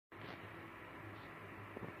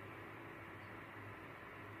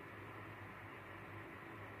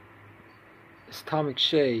It's Tom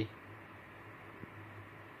McShay.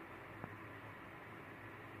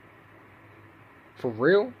 For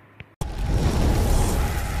real?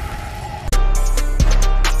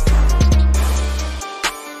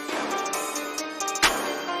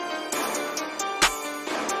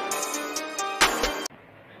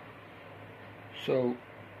 So,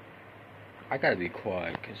 I gotta be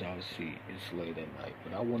quiet because obviously it's late at night,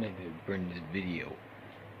 but I wanted to bring this video.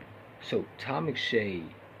 So, Tom McShay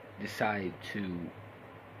decided to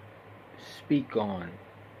speak on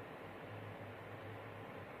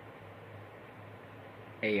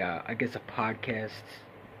I guess a podcast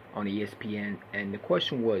on ESPN, and the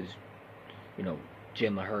question was, you know,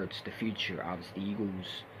 Jalen Hurts, the future. Obviously, the Eagles.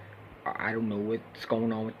 I don't know what's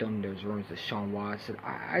going on with them. There's rumors that Sean Watson.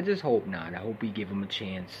 I just hope not. I hope we give him a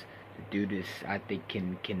chance to do this. I think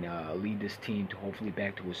can lead this team to hopefully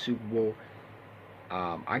back to a Super Bowl.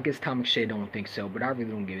 I guess Tom McShay don't think so, but I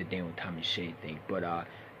really don't give a damn what Tom McShay think. But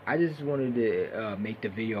I just wanted to make the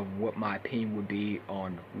video of what my opinion would be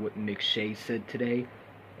on what McShay said today.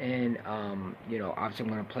 And, you know, obviously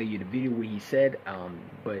I'm going to play you the video what he said.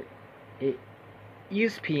 But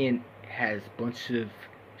ESPN has a bunch of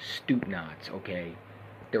Stoopnots, okay?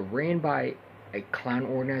 They're ran by a clown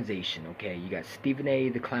organization, okay? You got Stephen A,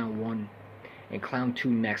 the Clown 1, and Clown 2,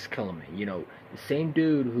 Max Kellerman. You know, the same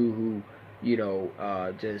dude who you know,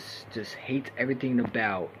 just hates everything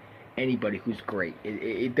about anybody who's great.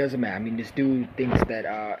 It doesn't matter. I mean, this dude thinks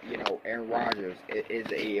that, you know, Aaron Rodgers is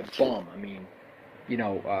a bum. I mean, you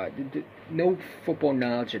know, no football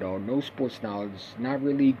knowledge at all, no sports knowledge, not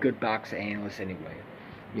really good box analyst anyway.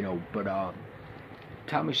 You know, but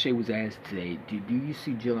Tom McShay was asked today, do you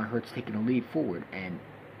see Jalen Hurts taking a leap forward? And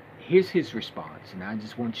here's his response, and I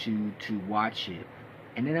just want you to watch it,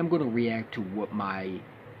 and then I'm going to react to what my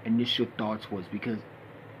initial thoughts was, because,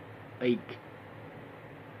 like,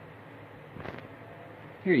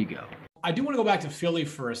 here you go. I do want to go back to Philly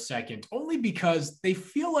for a second, only because they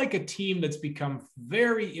feel like a team that's become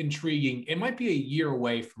very intriguing. It might be a year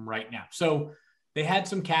away from right now. So they had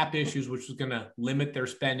some cap issues, which was going to limit their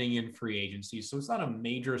spending in free agency. So it's not a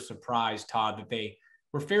major surprise, Todd, that they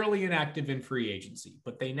were fairly inactive in free agency.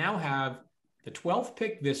 But they now have the 12th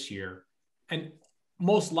pick this year and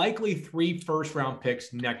most likely 3 first-round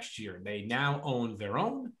picks next year. They now own their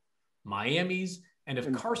own, Miami's, and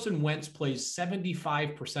if Carson Wentz plays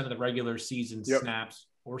 75% of the regular season snaps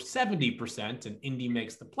or 70% and Indy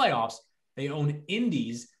makes the playoffs, they own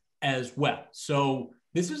Indy's as well. So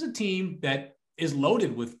this is a team that is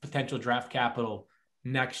loaded with potential draft capital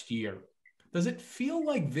next year. Does it feel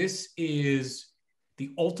like this is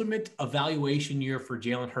the ultimate evaluation year for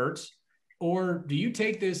Jalen Hurts? Or do you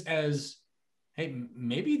take this as, hey,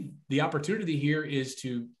 maybe the opportunity here is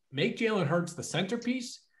to make Jalen Hurts the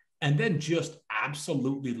centerpiece and then just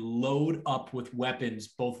absolutely load up with weapons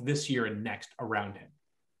both this year and next around him?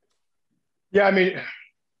 Yeah, I mean,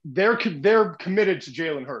 they're committed to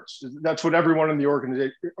Jalen Hurts. That's what everyone in the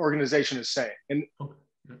organization is saying,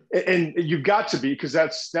 and you've got to be, because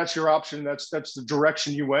that's your option. That's the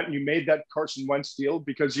direction you went, and you made that Carson Wentz deal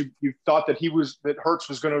because you thought that Hurts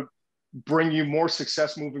was going to bring you more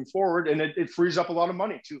success moving forward, and it frees up a lot of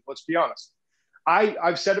money too. Let's be honest.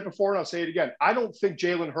 I've said it before and I'll say it again. I don't think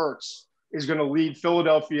Jalen Hurts is going to lead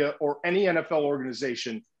Philadelphia or any NFL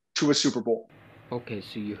organization to a Super Bowl. Okay,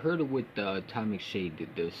 so you heard of what Tom McShay,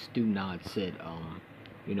 the Stu Nod, said.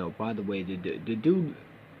 You know, by the way, the dude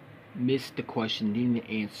missed the question, didn't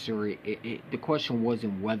answer it. The question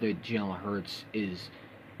wasn't whether Jalen Hurts is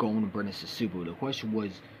going to bring us a Super Bowl. The question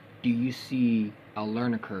was, do you see a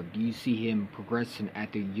learning curve? Do you see him progressing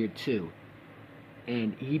after year 2?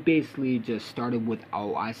 And he basically just started with,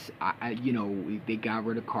 you know, they got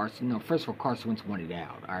rid of Carson. No, first of all, Carson Wentz wanted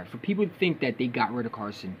out. All right, for people to think that they got rid of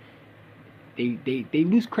Carson, they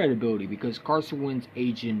lose credibility, because Carson Wentz's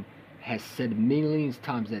agent has said millions of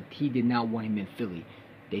times that he did not want him in Philly.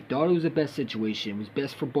 They thought it was the best situation. It was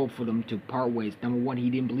best for both of them to part ways. Number one,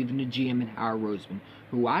 he didn't believe in the GM and Howard Roseman,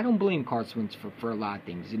 who I don't blame Carson Wentz for a lot of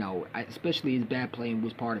things. You know, especially his bad playing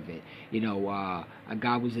was part of it. You know, a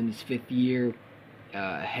guy was in his 5th year.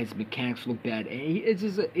 His mechanics look bad, and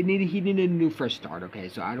he needed a new fresh start. Okay,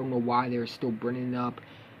 so I don't know why they're still bringing it up.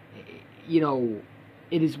 You know,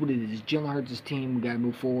 it is what it is. Jalen Hurts' team. We gotta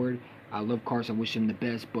move forward. I love Carson. I wish him the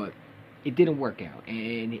best, but it didn't work out.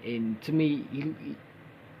 And to me,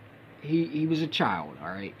 he was a child. All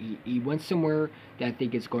right, he went somewhere that I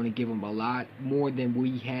think is going to give him a lot more than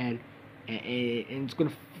we had, and it's going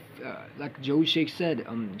to, like Joey Shake said,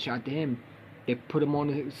 shout out to him. They put him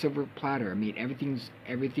on a silver platter. I mean, everything's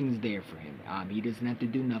there for him. He doesn't have to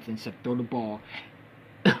do nothing except throw the ball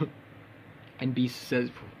and be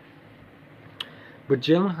successful. But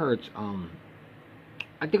Jalen Hurts,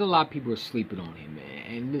 I think a lot of people are sleeping on him,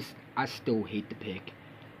 and listen, I still hate the pick.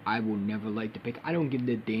 I will never like the pick. I don't give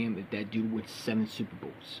a damn if that dude wins 7 Super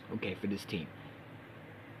Bowls, okay, for this team.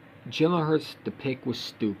 Jalen Hurts, the pick was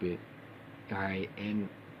stupid, all right,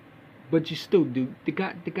 but you still do. The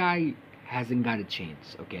guy hasn't got a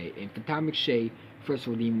chance, okay. And for Todd McShay, first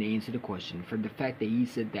of all, didn't even answer the question. For the fact that he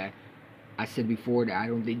said that, I said before that I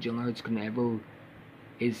don't think Jalen Hurts can ever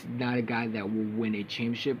is not a guy that will win a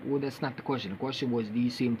championship. Well, that's not the question. The question was, do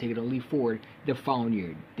you see him taking a leap forward the following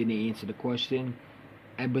year? Didn't he answer the question?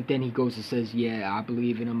 But then he goes and says, yeah, I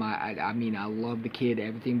believe in him. I mean, I love the kid,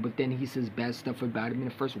 everything. But then he says bad stuff about him in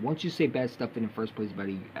the first. Once you say bad stuff in the first place about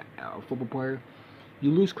a football player,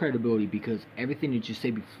 you lose credibility, because everything that you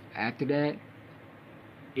say after that,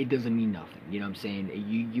 it doesn't mean nothing. You know what I'm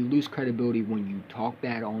saying? You lose credibility when you talk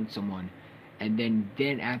bad on someone, and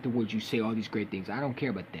then afterwards you say all these great things. I don't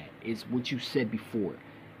care about that. It's what you said before.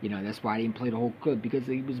 You know, that's why I didn't play the whole clip, because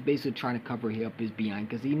he was basically trying to cover up his behind,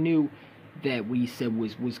 because he knew that what he said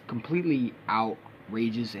was completely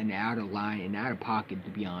outrageous and out of line and out of pocket,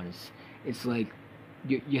 to be honest. It's like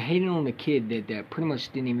you're hating on a kid that pretty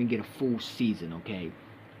much didn't even get a full season, okay?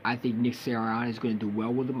 I think Nick Sirianni is going to do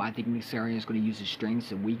well with him. I think Nick Sirianni is going to use his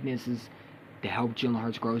strengths and weaknesses to help Jalen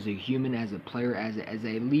Hurts grow as a human, as a player, as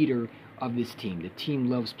a leader of this team. The team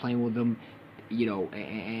loves playing with him, you know,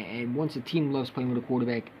 and once a team loves playing with a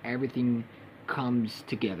quarterback, everything comes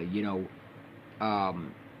together, you know.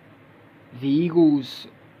 The Eagles,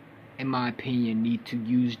 in my opinion, need to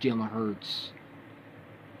use Jalen Hurts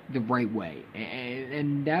the right way.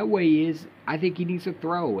 And that way is, I think he needs to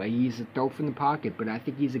throw. He needs to throw from the pocket, but I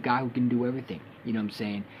think he's a guy who can do everything. You know what I'm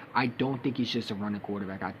saying? I don't think he's just a running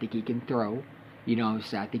quarterback. I think he can throw. You know what I'm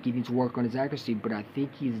saying? I think he needs to work on his accuracy, but I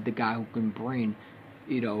think he's the guy who can bring,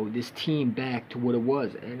 you know, this team back to what it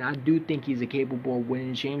was. And I do think he's capable of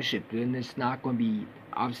winning a championship. And it's not going to be,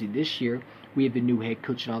 obviously, this year. We have the new head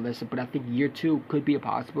coach and all that stuff, but I think year 2 could be a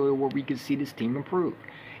possibility where we can see this team improve.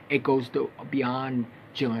 It goes beyond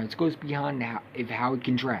Jalen Hurts. It goes beyond how he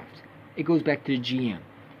can draft. It goes back to the GM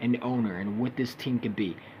and the owner and what this team can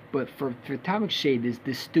be. But for Todd McShay,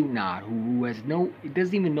 this student who has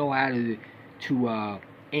doesn't even know how to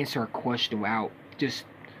answer a question without just,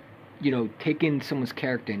 you know, taking someone's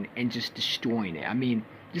character and just destroying it. I mean,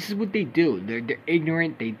 this is what they do. They're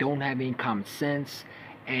ignorant. They don't have any common sense.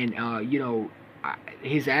 And, you know,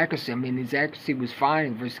 his accuracy was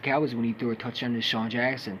fine versus the Cowboys when he threw a touchdown to Sean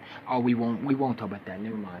Jackson. Oh, we won't talk about that.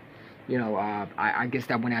 Never mind. You know, I guess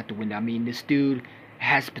that went out the window. I mean, this dude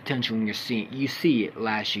has potential, and you see it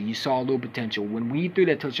last year. You saw a little potential. When we threw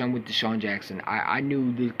that touchdown with Deshaun Jackson, I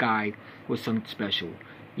knew this guy was something special.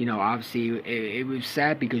 You know, obviously, it was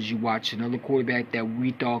sad because you watch another quarterback that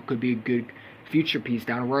we thought could be a good future piece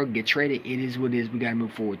down the road get traded. It is what it is. We got to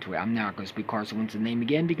move forward to it. I'm not going to speak Carson Wentz's name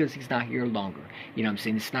again because he's not here longer. You know what I'm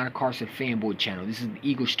saying? It's not a Carson fanboy channel. This is the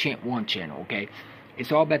Eagles Chant 1 channel, okay?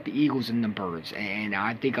 It's all about the Eagles and the Birds. And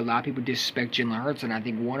I think a lot of people disrespect Jalen Hurts, and I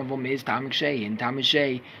think one of them is Todd McShay. And Todd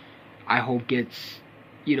McShay, I hope, gets,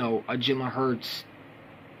 you know, a Jalen Hurts,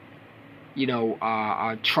 you know,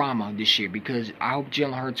 trauma this year, because I hope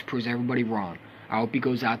Jalen Hurts proves everybody wrong. I hope he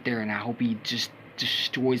goes out there, and I hope he just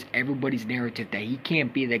destroys everybody's narrative that he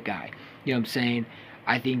can't be that guy. You know what I'm saying?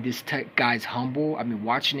 I think this guy's humble. I mean,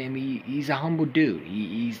 watching him, he's a humble dude.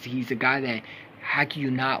 He's a guy that, how can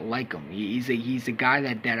you not like him? He's a guy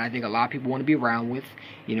that I think a lot of people want to be around with.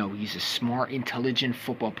 You know, he's a smart, intelligent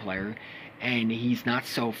football player, and he's not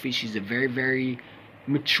selfish. He's a very, very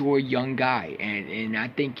mature young guy, and I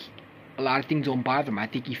think a lot of things don't bother him. I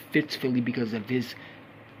think he fits Philly because of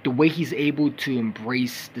the way he's able to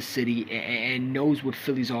embrace the city and knows what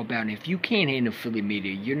Philly's all about. And if you can't handle Philly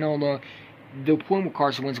media, you know, the point with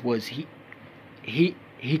Carson Wentz was he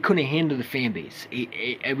couldn't handle the fan base.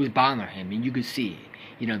 It was bothering him, and you could see it.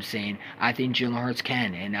 You know what I'm saying? I think Jalen Hurts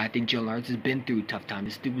can, and I think Jalen Hurts has been through a tough time.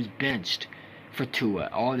 This dude was benched for Tua,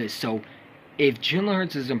 all this. So if Jalen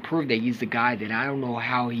Hurts has improved that he's the guy, then I don't know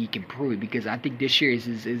how he can prove it, because I think this year is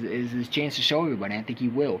his chance to show everybody. I think he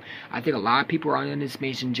will. I think a lot of people are on this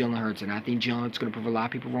mention Jalen Hurts, and I think Jalen Hurts is going to prove a lot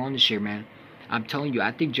of people wrong this year, man. I'm telling you,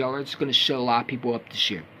 I think Jalen Hurts is going to show a lot of people up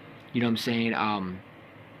this year. You know what I'm saying?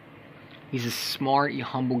 He's a smart,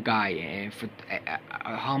 humble guy, and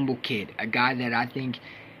a humble kid, a guy that I think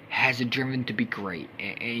has a driven to be great,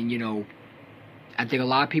 and you know, I think a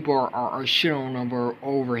lot of people are shitting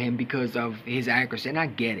over him because of his accuracy, and I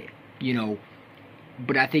get it, you know,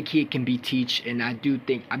 but I think he can be teached, and I do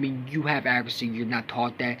think, I mean, you have accuracy, you're not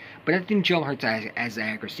taught that, but I think Jalen Hurts has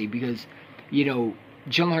accuracy because, you know,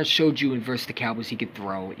 Jalen Hurts showed you in versus the Cowboys he could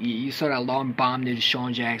throw. You saw that long bomb to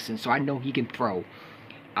Deshaun Jackson, so I know he can throw.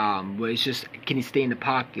 But it's just, can he stay in the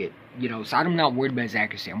pocket? So I'm not worried about his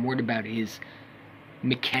accuracy. I'm worried about his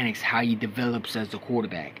mechanics, how he develops as a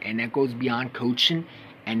quarterback. And that goes beyond coaching.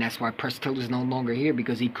 And that's why Preston is no longer here,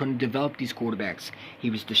 because he couldn't develop these quarterbacks. He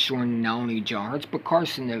was destroying not only John Hurts, but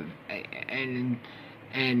Carson.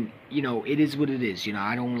 And it is what it is.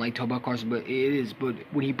 I don't like talking about Carson, but it is. But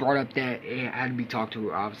when he brought up that it had to be talked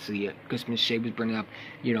to, obviously, because mcshay was bringing up,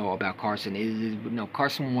 about Carson.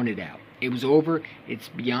 Carson wanted out. It was over. It's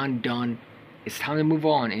beyond done. It's time to move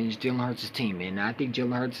on, and it's Jalen Hurts' team. And I think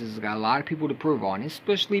Jalen Hurts has got a lot of people to prove on,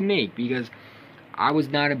 especially me, because I was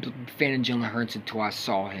not a fan of Jalen Hurts until I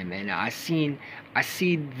saw him, and I see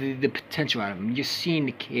the potential out of him. You're seeing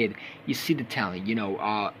the kid, you see the talent.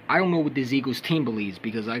 I don't know what this Eagles team believes,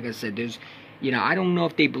 because like I said, there's, I don't know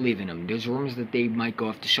if they believe in him. There's rumors that they might go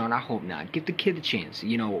after Sean. I hope not. Give the kid a chance.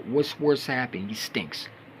 What's worse happen? He stinks.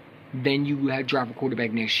 Then you have drive a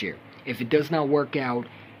quarterback next year. If it does not work out,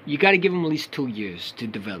 you got to give him at least 2 years to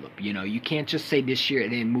develop. You can't just say this year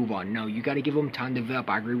and then move on. No, you got to give him time to develop.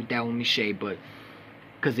 I agree with that with mcshay, but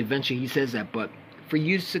because eventually he says that. But for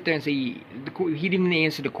you to sit there and say he didn't even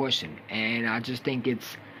answer the question, and I just think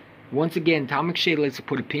it's, once again, Tom mcshay likes to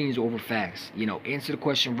put opinions over facts. Answer the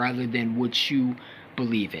question rather than what you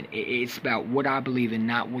believe in. It's about what I believe in,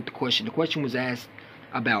 not what the question. The question was asked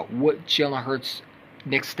about what Jalen Hurts'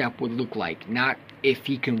 next step would look like, not if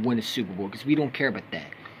he can win a Super Bowl, because we don't care about that.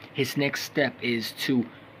 His next step is to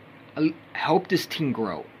help this team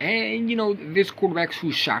grow. And, there's quarterbacks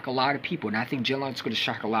who shock a lot of people, and I think Jalen Hurts is going to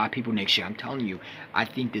shock a lot of people next year. I'm telling you, I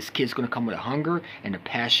think this kid's going to come with a hunger and a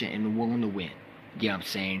passion and a willing to win. You know what I'm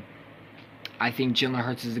saying? I think Jalen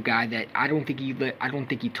Hurts is a guy that I don't think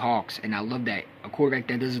he talks, and I love that. A quarterback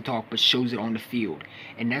that doesn't talk but shows it on the field.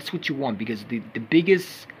 And that's what you want, because the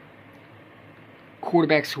biggest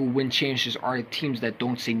quarterbacks who win championships are the teams that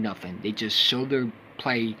don't say nothing. They just show their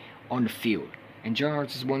play on the field. And Jalen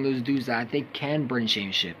Hurts is one of those dudes that I think can bring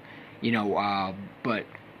championship. But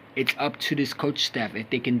it's up to this coach staff if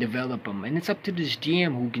they can develop him. And it's up to this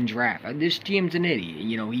GM who can draft. This GM's an idiot.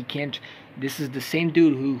 He can't. This is the same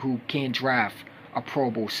dude who can't draft a Pro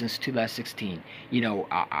Bowl since 2016.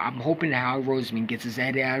 I'm hoping that Howard Roseman gets his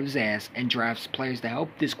head out of his ass and drafts players to help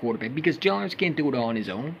this quarterback, because Jalen Hurts can't do it all on his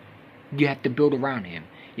own. You have to build around him.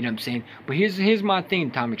 You know what I'm saying? But here's my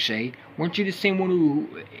thing, Tom mcshay. Weren't you the same one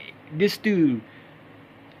who... This dude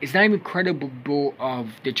is not even credible of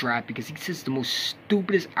the draft, because he says the most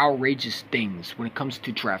stupidest, outrageous things when it comes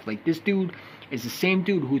to draft. Like, this dude is the same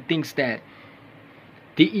dude who thinks that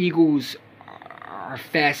the Eagles are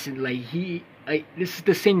fast. And, this is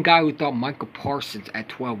the same guy who thought Michael Parsons at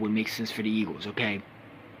 12 would make sense for the Eagles, okay?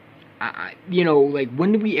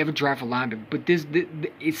 When did we ever draft a linebacker? But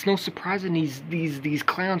it's no surprise that these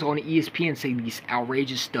clowns on ESPN say these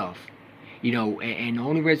outrageous stuff. And the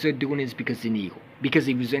only reason they're doing it is because he's an Eagle. Because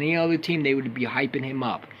if he was any other team, they would be hyping him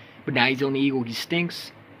up. But now he's on the Eagle, he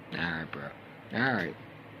stinks. Alright, bro. Alright.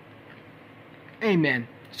 Hey, man.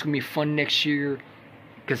 It's going to be fun next year.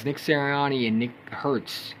 Because Nick Sirianni and Nick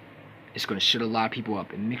Hurts is going to shut a lot of people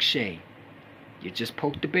up. And mcshay, you just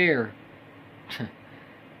poked the bear.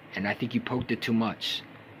 And I think you poked it too much.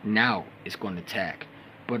 Now it's going to attack.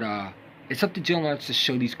 But it's up to Jalen Hurts to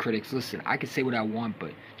show these critics. Listen, I can say what I want,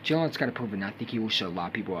 but Jalen Hurts got to prove it. And I think he will shut a lot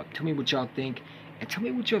of people up. Tell me what y'all think. And tell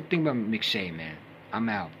me what y'all think about mcshay, man. I'm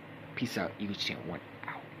out. Peace out. Eagles Chant 1.